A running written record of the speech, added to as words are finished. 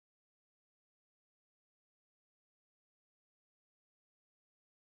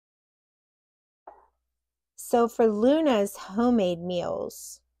So for Luna's homemade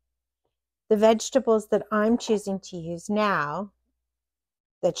meals, the vegetables that I'm choosing to use now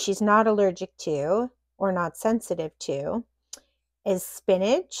that she's not allergic to or not sensitive to is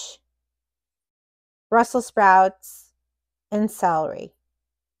spinach, Brussels sprouts, and celery.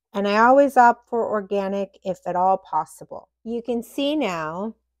 And I always opt for organic if at all possible. You can see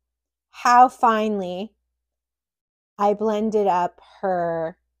now how finely I blended up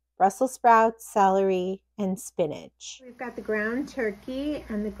her Brussels sprouts, celery, and spinach. We've got the ground turkey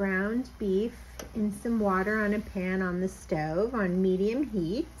and the ground beef in some water on a pan on the stove on medium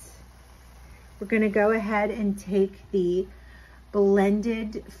heat. We're going to go ahead and take the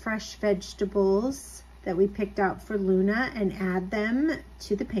blended fresh vegetables that we picked out for Luna and add them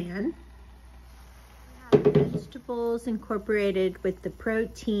to the pan. We have the vegetables incorporated with the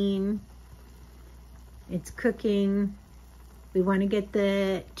protein. It's cooking. We want to get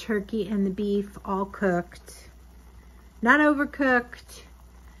the turkey and the beef all cooked. Not overcooked,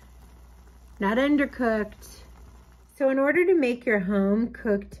 not undercooked. So in order to make your home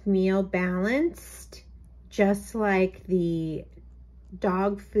cooked meal balanced, just like the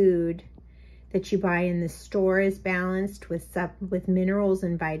dog food that you buy in the store is balanced with minerals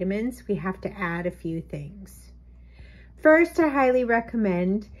and vitamins, we have to add a few things. First, I highly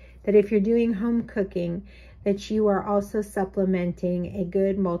recommend that if you're doing home cooking, that you are also supplementing a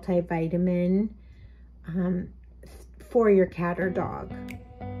good multivitamin for your cat or dog.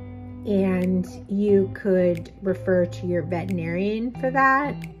 And you could refer to your veterinarian for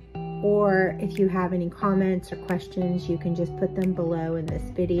that. Or if you have any comments or questions, you can just put them below in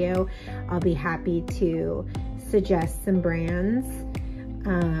this video. I'll be happy to suggest some brands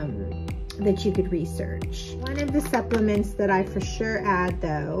that you could research. One of the supplements that I for sure add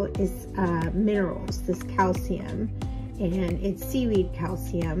though is minerals, this calcium, and it's seaweed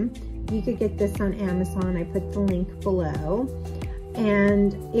calcium. You could get this on Amazon. I put the link below.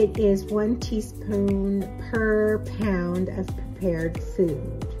 And it is 1 teaspoon per pound of prepared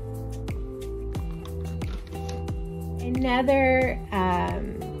food. Another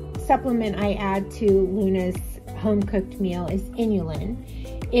supplement I add to Luna's home cooked meal is inulin.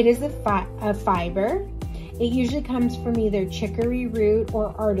 It is a fiber. It usually comes from either chicory root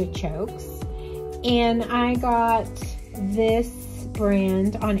or artichokes. And I got this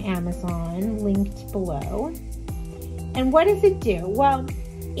brand on Amazon, linked below. And what does it do? Well,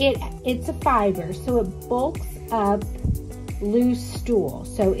 it's a fiber, so it bulks up loose stool.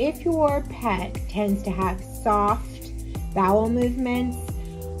 So if your pet tends to have soft bowel movements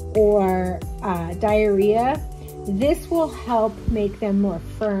or diarrhea, this will help make them more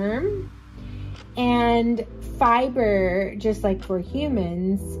firm. And fiber, just like for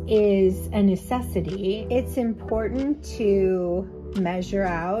humans, is a necessity. It's important to measure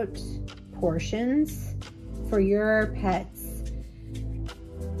out portions for your pet's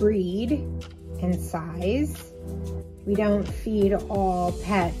breed and size. We don't feed all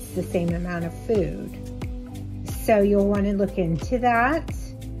pets the same amount of food. So you'll want to look into that,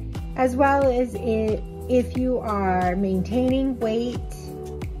 as well as if you are maintaining weight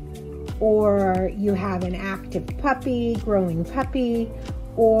or you have an active puppy, growing puppy,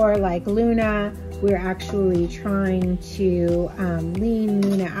 or like Luna, we're actually trying to lean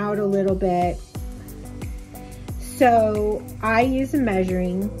Luna out a little bit. So I use a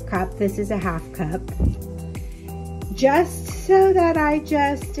measuring cup. This is a ½ cup, just so that I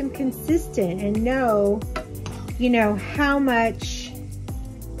just am consistent and know, you know, how much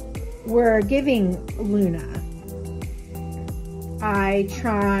we're giving Luna. I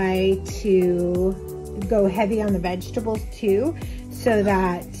try to go heavy on the vegetables too, so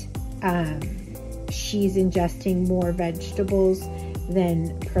that she's ingesting more vegetables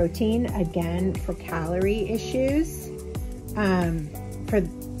than protein, again, for calorie issues, and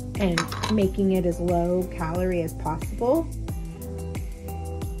making it as low calorie as possible.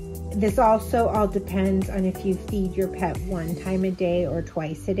 This also all depends on if you feed your pet 1 time a day or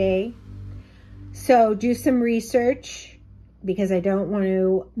twice a day. So do some research, because I don't want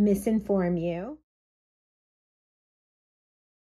to misinform you.